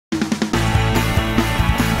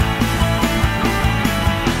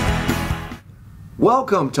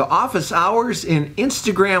Welcome to Office Hours in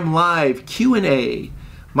Instagram Live Q&A.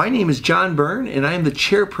 My name is John Byrne and I am the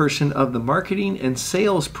chairperson of the Marketing and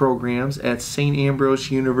Sales programs at St.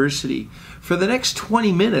 Ambrose University. For the next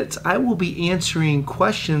 20 minutes, I will be answering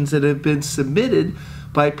questions that have been submitted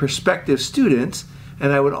by prospective students,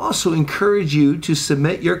 and I would also encourage you to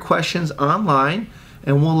submit your questions online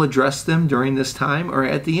and we'll address them during this time or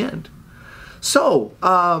at the end. So,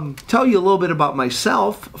 tell you a little bit about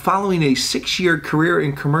myself. Following a 6-year career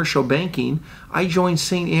in commercial banking, I joined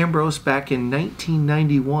St. Ambrose back in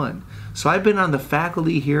 1991. So I've been on the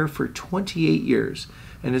faculty here for 28 years,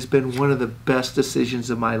 and it's been one of the best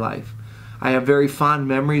decisions of my life. I have very fond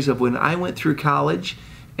memories of when I went through college,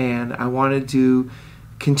 and I wanted to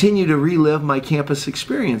continue to relive my campus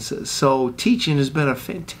experiences. So teaching has been a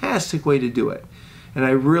fantastic way to do it. And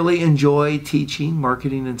I really enjoy teaching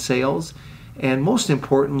marketing and sales. And most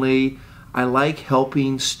importantly, I like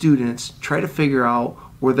helping students try to figure out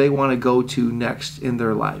where they want to go to next in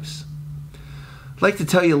their lives. I'd like to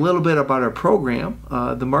tell you a little bit about our program.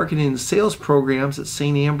 The marketing and sales programs at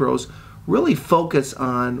St. Ambrose really focus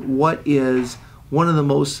on what is one of the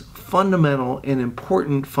most fundamental and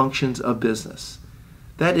important functions of business.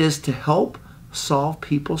 That is to help solve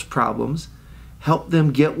people's problems, help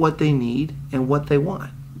them get what they need and what they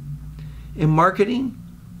want. In marketing,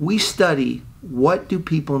 we study what do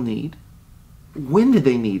people need, when do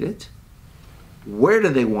they need it, where do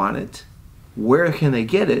they want it, where can they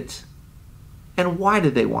get it, and why do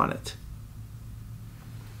they want it.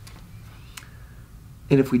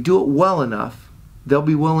 And if we do it well enough, they'll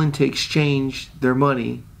be willing to exchange their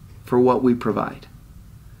money for what we provide.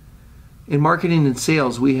 In marketing and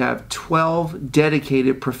sales, we have 12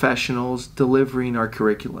 dedicated professionals delivering our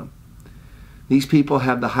curriculum. These people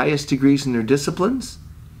have the highest degrees in their disciplines,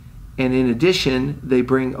 and in addition, they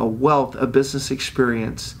bring a wealth of business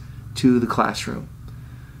experience to the classroom.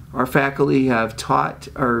 Our faculty have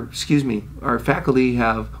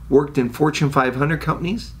worked in Fortune 500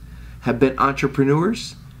 companies, have been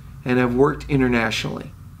entrepreneurs, and have worked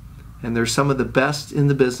internationally. And they're some of the best in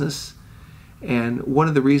the business. And one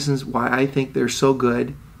of the reasons why I think they're so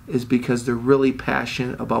good is because they're really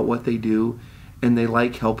passionate about what they do and they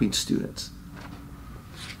like helping students.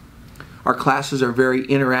 Our classes are very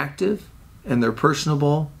interactive and they're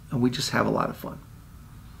personable, and we just have a lot of fun.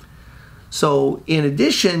 So in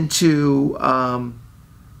addition to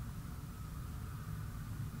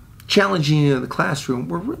challenging you in the classroom,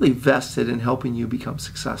 we're really vested in helping you become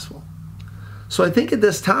successful. So I think at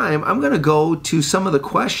this time, I'm going to go to some of the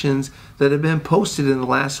questions that have been posted in the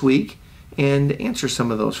last week and answer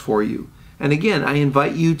some of those for you. And again, I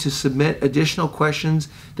invite you to submit additional questions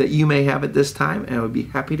that you may have at this time, and I would be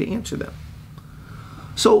happy to answer them.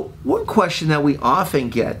 So one question that we often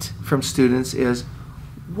get from students is,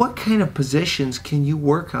 what kind of positions can you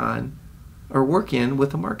work on or work in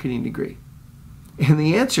with a marketing degree? And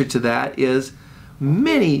the answer to that is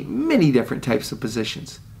many, many different types of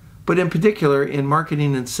positions. But in particular, in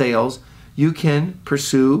marketing and sales, you can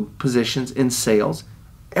pursue positions in sales.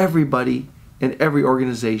 Everybody in every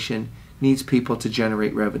organization needs people to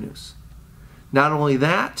generate revenues. Not only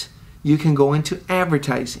that, you can go into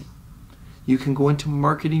advertising. You can go into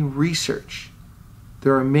marketing research.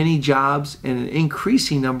 There are many jobs and an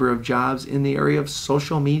increasing number of jobs in the area of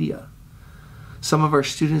social media. Some of our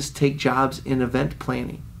students take jobs in event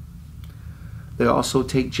planning. They also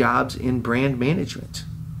take jobs in brand management.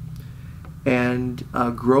 And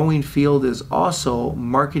a growing field is also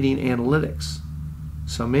marketing analytics.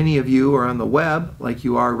 So many of you are on the web like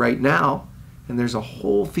you are right now, and there's a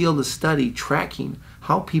whole field of study tracking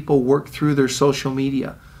how people work through their social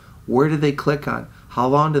media. Where do they click on? How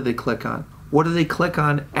long do they click on? What do they click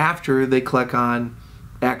on after they click on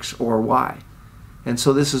X or Y? And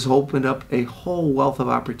so this has opened up a whole wealth of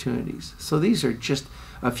opportunities. So these are just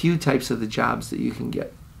a few types of the jobs that you can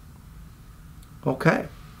get. Okay.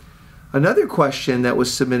 Another question that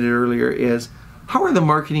was submitted earlier is, how are the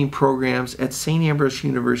marketing programs at St. Ambrose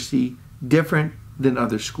University different than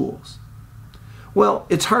other schools? Well,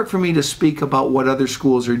 it's hard for me to speak about what other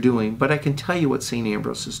schools are doing, but I can tell you what St.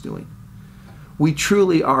 Ambrose is doing. We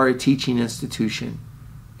truly are a teaching institution,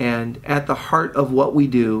 and at the heart of what we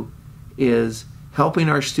do is helping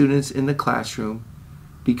our students in the classroom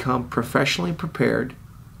become professionally prepared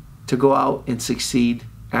to go out and succeed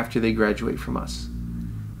after they graduate from us.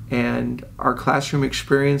 And our classroom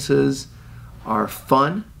experiences are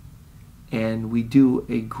fun, and we do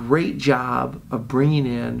a great job of bringing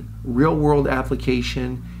in real-world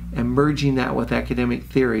application and merging that with academic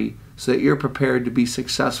theory so that you're prepared to be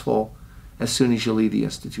successful as soon as you leave the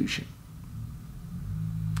institution.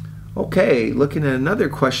 Okay, looking at another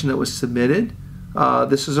question that was submitted.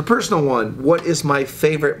 This is a personal one. What is my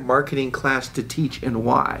favorite marketing class to teach and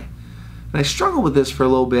why? And I struggled with this for a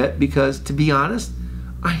little bit because, to be honest,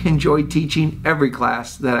 I enjoy teaching every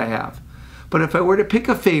class that I have. But if I were to pick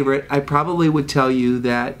a favorite, I probably would tell you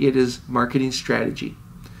that it is marketing strategy.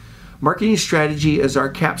 Marketing strategy is our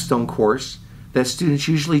capstone course that students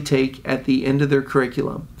usually take at the end of their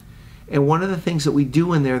curriculum. And one of the things that we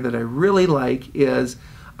do in there that I really like is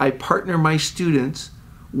I partner my students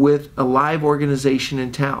with a live organization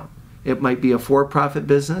in town. It might be a for-profit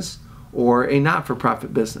business or a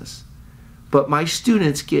not-for-profit business. But my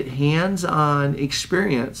students get hands-on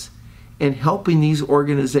experience in helping these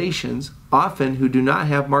organizations, often who do not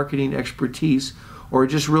have marketing expertise or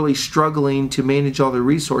just really struggling to manage all their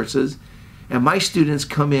resources. And my students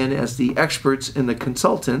come in as the experts and the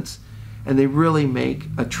consultants, and they really make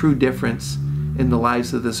a true difference in the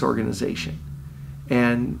lives of this organization.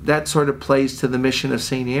 And that sort of plays to the mission of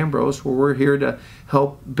St. Ambrose, where we're here to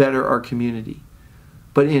help better our community.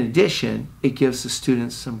 But in addition, it gives the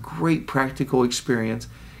students some great practical experience,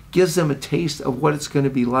 gives them a taste of what it's going to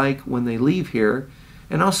be like when they leave here,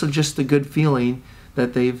 and also just the good feeling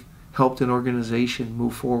that they've helped an organization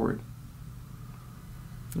move forward.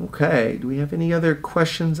 Okay, do we have any other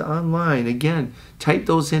questions online? Again, type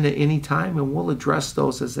those in at any time and we'll address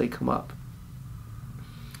those as they come up.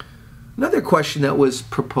 Another question that was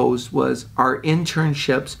proposed was, are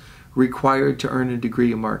internships required to earn a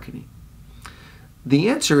degree in marketing? The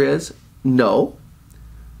answer is no,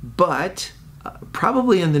 but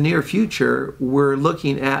probably in the near future, we're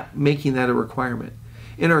looking at making that a requirement.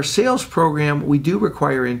 In our sales program, we do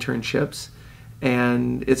require internships,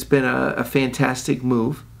 and it's been a fantastic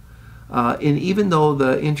move. And even though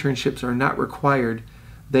the internships are not required,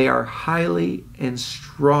 they are highly and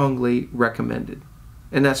strongly recommended.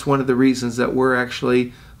 And that's one of the reasons that we're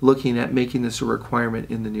actually looking at making this a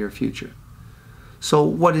requirement in the near future. So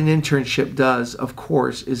what an internship does, of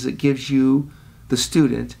course, is it gives you, the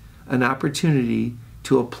student, an opportunity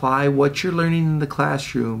to apply what you're learning in the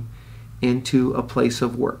classroom into a place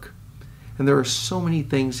of work. And there are so many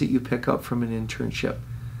things that you pick up from an internship,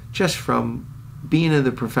 just from being in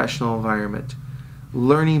the professional environment,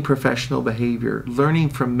 learning professional behavior, learning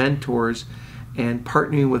from mentors, and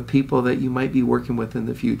partnering with people that you might be working with in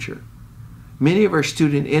the future. Many of our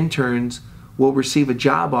student interns will receive a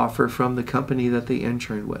job offer from the company that they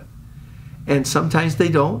interned with. And sometimes they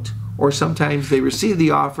don't, or sometimes they receive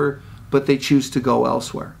the offer, but they choose to go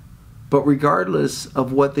elsewhere. But regardless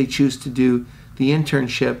of what they choose to do, the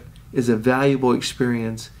internship is a valuable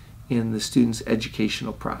experience in the student's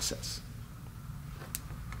educational process.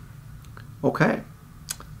 Okay.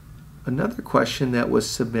 Another question that was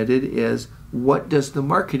submitted is, what does the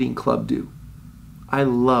marketing club do? I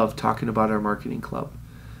love talking about our marketing club.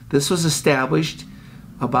 This was established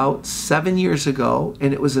about 7 years ago,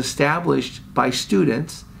 and it was established by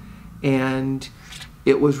students, and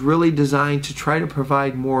it was really designed to try to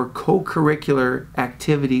provide more co-curricular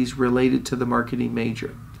activities related to the marketing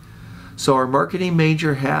major. So our marketing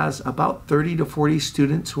major has about 30 to 40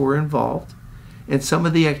 students who are involved, and some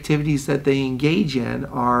of the activities that they engage in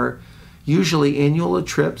are usually annual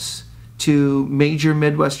trips to major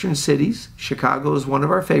Midwestern cities. Chicago is one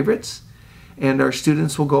of our favorites, and our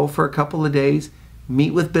students will go for a couple of days,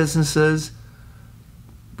 meet with businesses,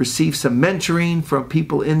 receive some mentoring from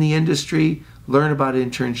people in the industry, learn about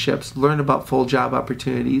internships, learn about full job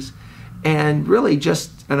opportunities, and really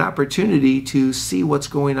just an opportunity to see what's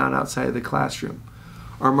going on outside of the classroom.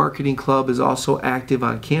 Our marketing club is also active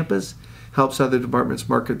on campus, helps other departments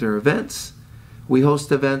market their events. We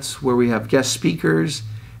host events where we have guest speakers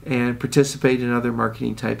and participate in other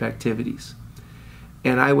marketing type activities.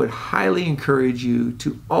 And I would highly encourage you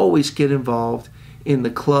to always get involved in the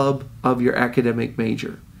club of your academic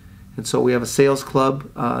major. And so we have a sales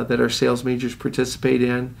club that our sales majors participate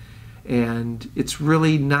in, and it's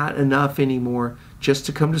really not enough anymore just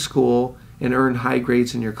to come to school and earn high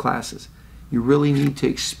grades in your classes. You really need to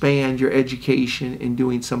expand your education in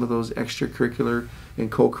doing some of those extracurricular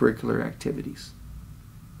and co-curricular activities.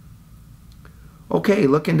 Okay,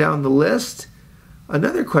 looking down the list,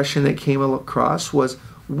 another question that came across was,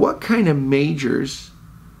 what kind of majors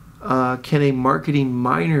can a marketing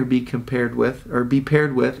minor be compared with or be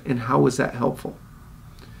paired with, and how is that helpful?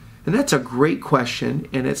 And that's a great question,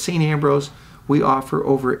 and at St. Ambrose we offer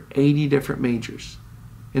over 80 different majors.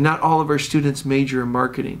 And not all of our students major in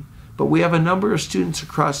marketing, but we have a number of students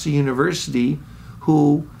across the university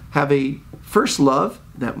who have a first love,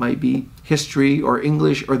 that might be history or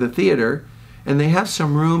English or the theater, and they have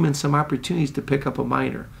some room and some opportunities to pick up a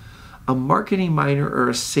minor. A marketing minor or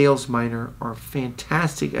a sales minor are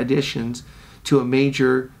fantastic additions to a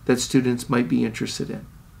major that students might be interested in.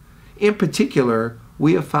 In particular,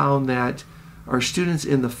 we have found that our students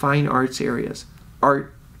in the fine arts areas,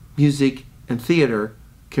 art, music, and theater,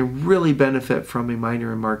 can really benefit from a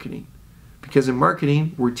minor in marketing. Because in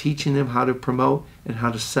marketing, we're teaching them how to promote and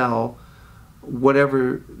how to sell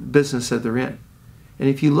whatever business that they're in. And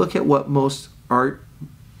if you look at what most art,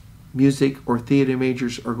 music, or theater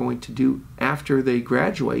majors are going to do after they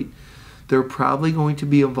graduate, they're probably going to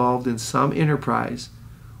be involved in some enterprise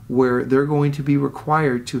where they're going to be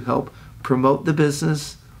required to help promote the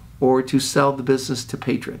business or to sell the business to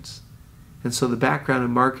patrons. And so the background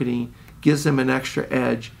in marketing gives them an extra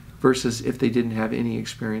edge versus if they didn't have any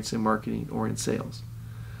experience in marketing or in sales.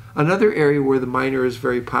 Another area where the minor is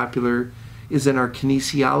very popular is in our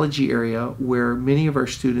kinesiology area, where many of our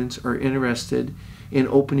students are interested in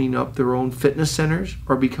opening up their own fitness centers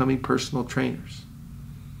or becoming personal trainers.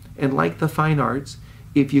 And like the fine arts,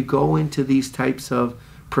 if you go into these types of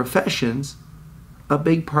professions, a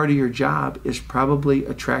big part of your job is probably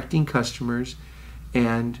attracting customers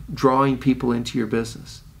and drawing people into your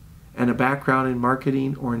business. And a background in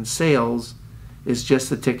marketing or in sales is just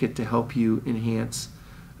the ticket to help you enhance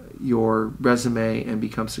your resume and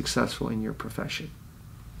become successful in your profession.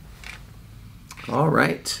 All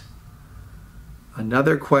right.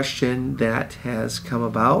 Another question that has come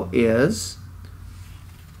about is,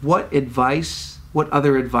 what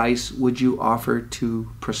other advice would you offer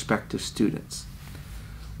to prospective students?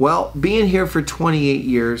 Well, being here for 28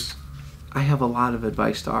 years, I have a lot of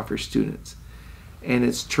advice to offer students. And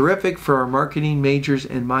it's terrific for our marketing majors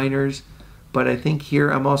and minors, but I think here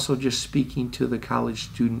I'm also just speaking to the college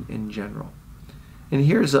student in general. And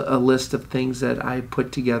here's a list of things that I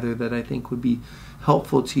put together that I think would be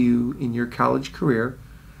helpful to you in your college career,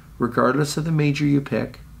 regardless of the major you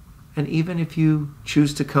pick, and even if you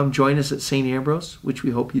choose to come join us at St. Ambrose, which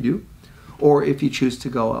we hope you do, or if you choose to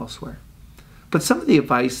go elsewhere. But some of the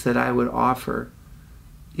advice that I would offer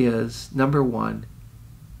is, number one,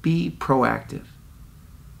 be proactive.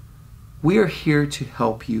 We are here to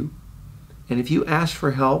help you, and if you ask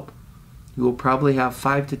for help, you will probably have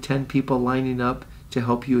 5 to 10 people lining up to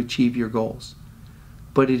help you achieve your goals.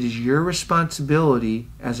 But it is your responsibility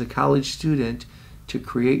as a college student to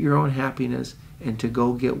create your own happiness and to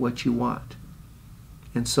go get what you want.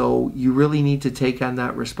 And so you really need to take on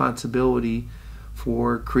that responsibility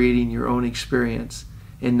for creating your own experience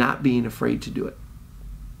and not being afraid to do it.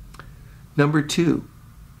 Number two,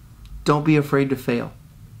 don't be afraid to fail.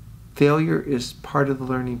 Failure is part of the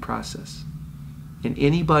learning process. And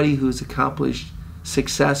anybody who's accomplished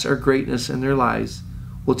success or greatness in their lives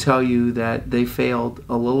will tell you that they failed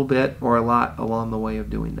a little bit or a lot along the way of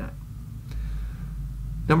doing that.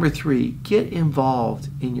 Number three, get involved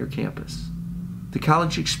in your campus. The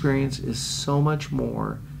college experience is so much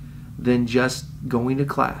more than just going to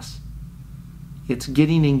class. It's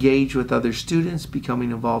getting engaged with other students,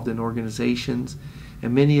 becoming involved in organizations,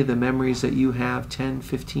 and many of the memories that you have 10,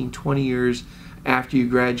 15, 20 years after you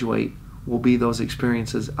graduate will be those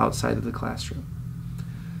experiences outside of the classroom.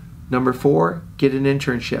 Number four, get an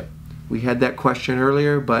internship. We had that question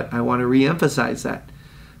earlier, but I want to re-emphasize that.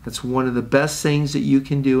 That's one of the best things that you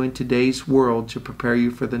can do in today's world to prepare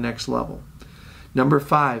you for the next level. Number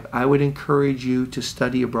five, I would encourage you to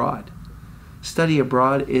study abroad. Study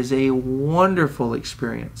abroad is a wonderful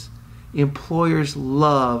experience. Employers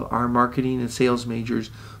love our marketing and sales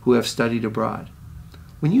majors who have studied abroad.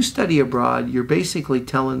 When you study abroad, you're basically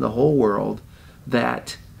telling the whole world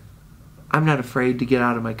that I'm not afraid to get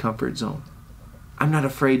out of my comfort zone. I'm not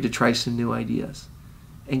afraid to try some new ideas.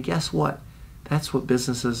 And guess what? That's what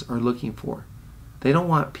businesses are looking for. They don't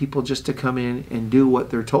want people just to come in and do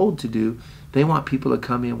what they're told to do. They want people to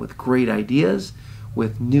come in with great ideas,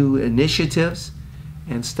 with new initiatives.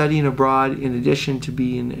 And studying abroad, in addition to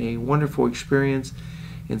being a wonderful experience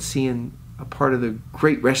and seeing a part of the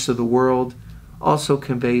great rest of the world, also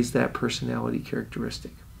conveys that personality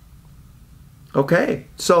characteristic. Okay,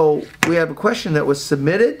 so we have a question that was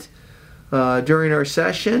submitted during our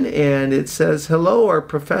session, and it says, hello, are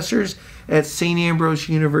professors at St. Ambrose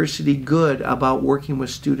University good about working with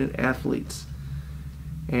student athletes?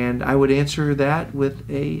 And I would answer that with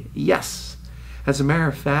a yes. As a matter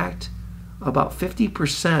of fact, about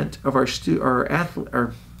 50% of our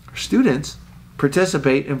students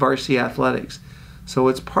participate in varsity athletics. So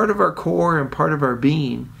it's part of our core and part of our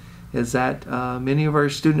being is that many of our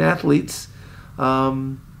student athletes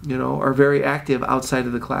are very active outside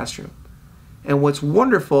of the classroom. And what's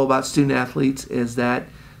wonderful about student athletes is that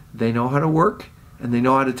they know how to work and they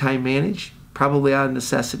know how to time manage, probably out of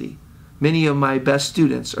necessity. Many of my best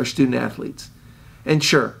students are student athletes. And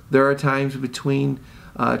sure, there are times between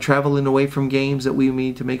traveling away from games that we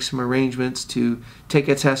need to make some arrangements to take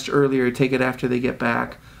a test earlier, take it after they get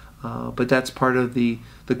back. But that's part of the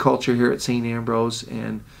culture here at St. Ambrose,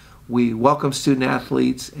 and we welcome student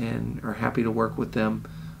athletes and are happy to work with them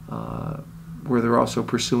where they're also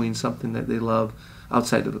pursuing something that they love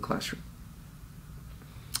outside of the classroom.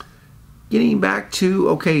 Getting back to,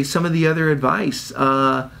 okay, some of the other advice.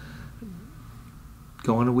 Go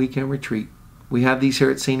on a weekend retreat. We have these here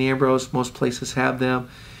at St. Ambrose. Most places have them.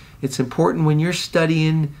 It's important when you're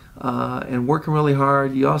studying and working really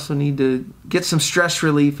hard, you also need to get some stress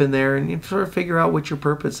relief in there and sort of figure out what your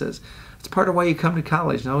purpose is. It's part of why you come to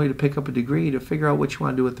college, not only to pick up a degree, to figure out what you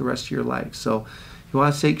want to do with the rest of your life. So you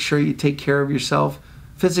want to make sure you take care of yourself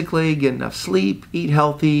physically, get enough sleep, eat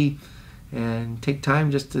healthy, and take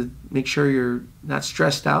time just to make sure you're not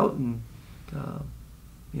stressed out and,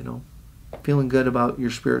 you know, feeling good about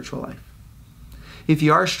your spiritual life. If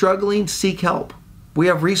you are struggling, seek help. We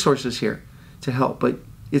have resources here to help, but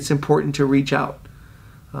it's important to reach out.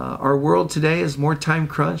 Our world today is more time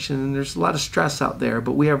crunched and there's a lot of stress out there,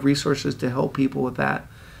 but we have resources to help people with that,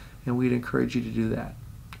 and we'd encourage you to do that.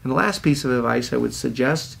 And the last piece of advice I would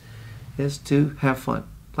suggest is to have fun.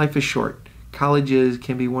 Life is short. College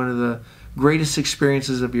can be one of the greatest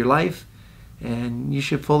experiences of your life, and you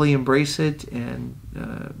should fully embrace it and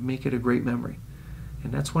make it a great memory.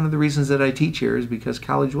 And that's one of the reasons that I teach here, is because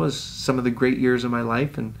college was some of the great years of my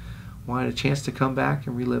life and wanted a chance to come back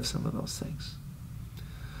and relive some of those things.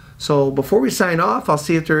 So before we sign off, I'll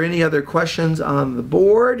see if there are any other questions on the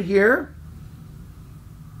board here.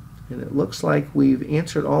 And it looks like we've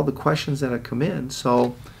answered all the questions that have come in.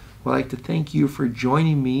 So I'd like to thank you for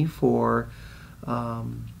joining me for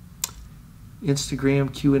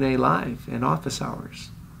Instagram Q&A Live and Office Hours.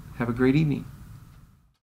 Have a great evening.